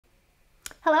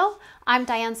Hello, I'm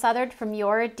Diahan Southard from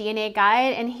your DNA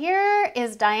Guide, and here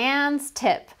is Diahan's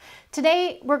tip.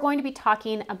 Today, we're going to be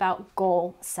talking about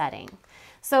goal setting.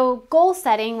 So goal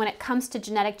setting when it comes to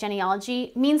genetic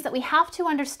genealogy means that we have to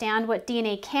understand what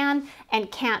DNA can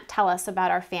and can't tell us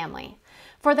about our family.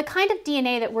 For the kind of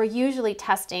DNA that we're usually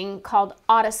testing, called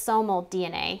autosomal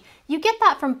DNA, you get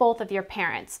that from both of your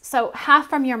parents. So half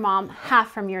from your mom,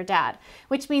 half from your dad,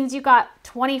 which means you got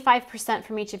 25%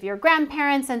 from each of your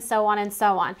grandparents and so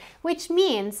on, which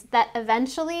means that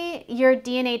eventually your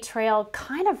DNA trail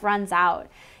kind of runs out.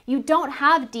 You don't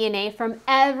have DNA from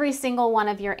every single one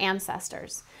of your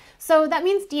ancestors. So that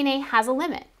means DNA has a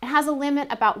limit. It has a limit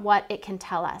about what it can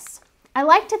tell us. I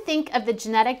like to think of the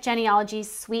genetic genealogy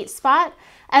sweet spot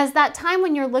as that time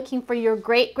when you're looking for your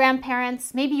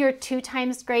great-grandparents, maybe your 2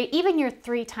 times great, even your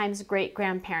 3 times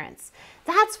great-grandparents.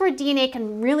 That's where DNA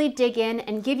can really dig in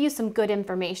and give you some good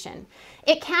information.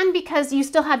 It can because you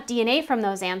still have DNA from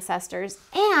those ancestors,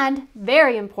 and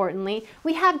very importantly,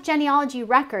 we have genealogy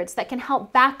records that can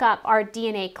help back up our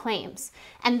DNA claims,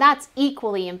 and that's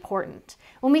equally important.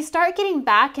 When we start getting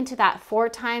back into that 4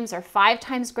 times or 5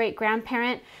 times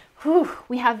great-grandparent,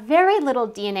 we have very little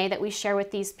DNA that we share with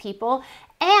these people,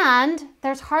 and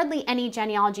there's hardly any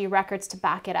genealogy records to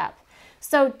back it up.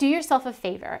 So do yourself a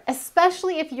favor,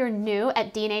 especially if you're new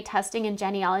at DNA testing and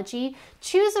genealogy,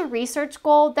 choose a research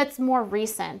goal that's more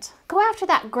recent. Go after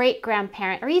that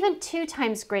great-grandparent or even 2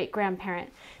 times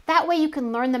great-grandparent. That way you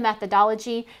can learn the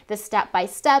methodology, the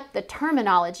step-by-step, the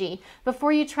terminology,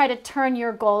 before you try to turn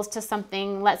your goals to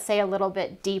something, let's say, a little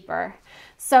bit deeper.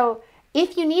 So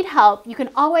if you need help, you can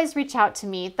always reach out to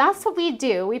me. That's what we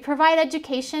do. We provide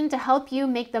education to help you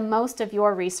make the most of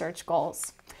your research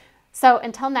goals. So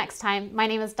until next time, my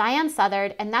name is Diahan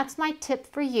Southard, and that's my tip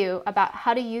for you about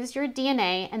how to use your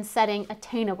DNA and setting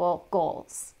attainable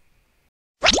goals.